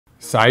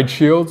Side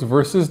shields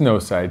versus no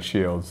side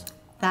shields.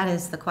 That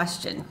is the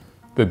question.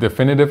 The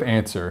definitive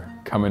answer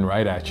coming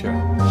right at you.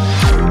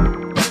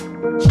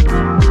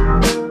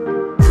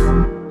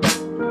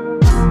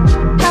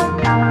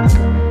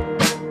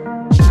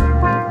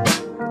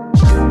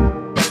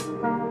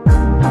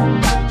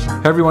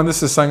 Hey everyone,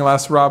 this is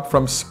Sunglass Rob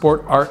from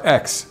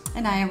SportRx.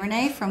 And I am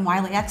Renee from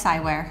Wiley X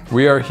eyewear.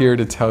 We are here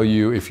to tell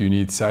you if you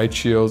need side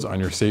shields on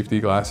your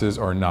safety glasses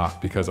or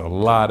not, because a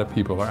lot of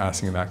people are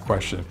asking that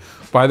question.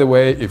 By the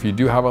way, if you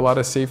do have a lot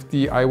of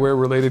safety eyewear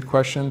related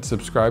questions,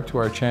 subscribe to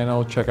our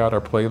channel, check out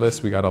our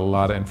playlist. We got a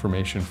lot of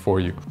information for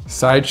you.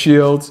 Side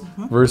shields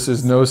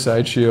versus no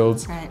side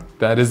shields. Right.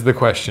 That is the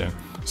question.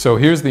 So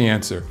here's the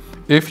answer.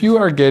 If you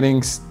are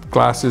getting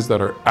glasses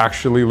that are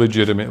actually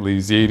legitimately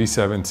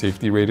Z87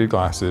 safety rated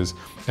glasses,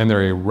 and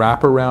they're a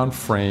wraparound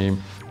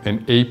frame,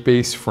 an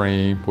 8-base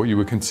frame, what you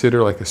would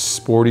consider like a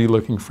sporty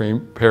looking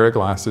frame, pair of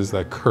glasses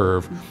that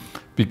curve,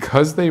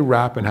 because they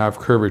wrap and have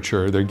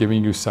curvature, they're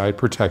giving you side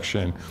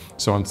protection.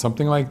 So on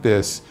something like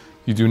this,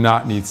 you do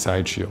not need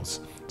side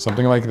shields.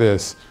 Something like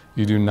this,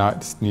 you do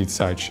not need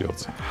side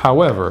shields.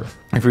 However,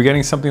 if you're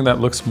getting something that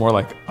looks more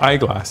like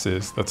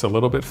eyeglasses, that's a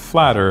little bit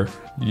flatter,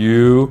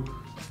 you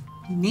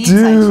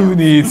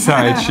need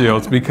side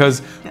shields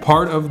because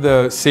part of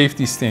the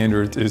safety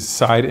standards is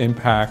side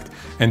impact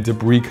and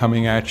debris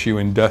coming at you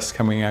and dust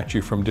coming at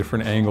you from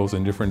different angles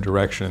and different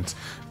directions.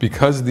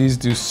 Because these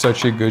do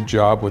such a good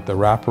job with the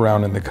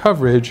wraparound and the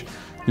coverage,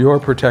 you're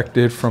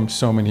protected from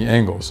so many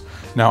angles.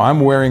 Now I'm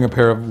wearing a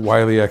pair of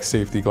Wiley X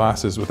safety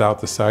glasses without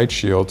the side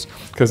shields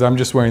because I'm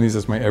just wearing these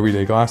as my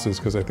everyday glasses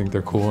because I think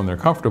they're cool and they're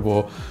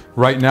comfortable.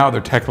 Right now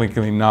they're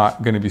technically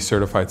not going to be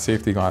certified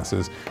safety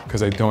glasses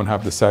because I don't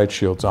have the side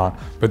shields on,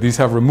 but these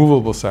have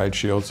removable side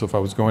shields. So if I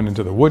was going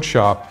into the wood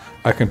shop,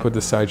 I can put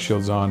the side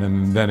shields on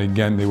and then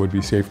again they would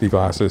be safety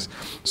glasses.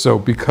 So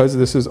because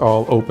this is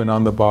all open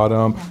on the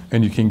bottom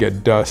and you can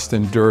get dust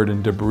and dirt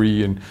and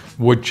debris and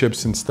wood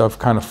chips and stuff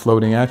kind of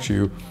floating at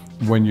you,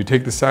 when you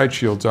take the side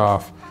shields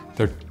off,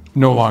 they're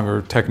no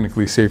longer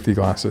technically safety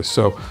glasses.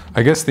 So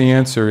I guess the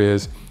answer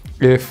is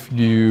if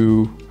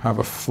you have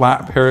a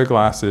flat pair of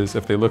glasses,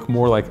 if they look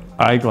more like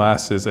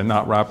eyeglasses and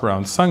not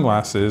wraparound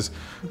sunglasses,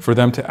 for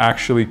them to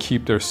actually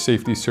keep their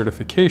safety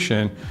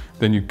certification,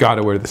 then you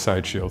gotta wear the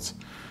side shields.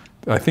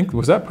 I think,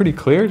 was that pretty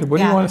clear? What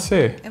do you want to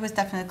say? It was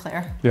definitely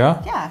clear.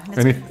 Yeah? Yeah.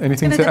 Anything to add?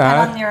 It's going to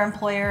depend on your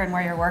employer and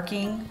where you're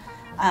working,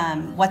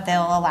 what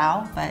they'll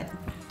allow, but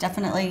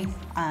definitely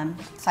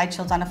side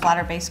shields on a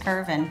flatter base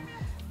curve and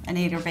an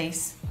 8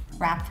 base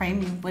wrap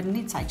frame, you wouldn't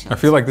need side shields. I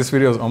feel like this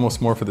video is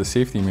almost more for the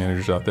safety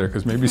managers out there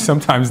because maybe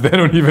sometimes they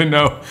don't even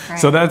know. Right.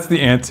 So that's the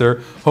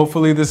answer.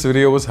 Hopefully this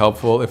video was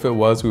helpful. If it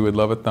was, we would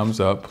love a thumbs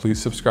up.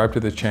 Please subscribe to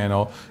the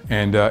channel,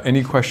 and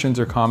any questions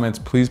or comments,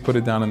 please put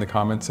it down in the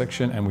comment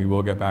section and we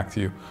will get back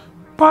to you.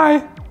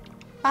 Bye.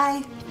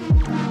 Bye.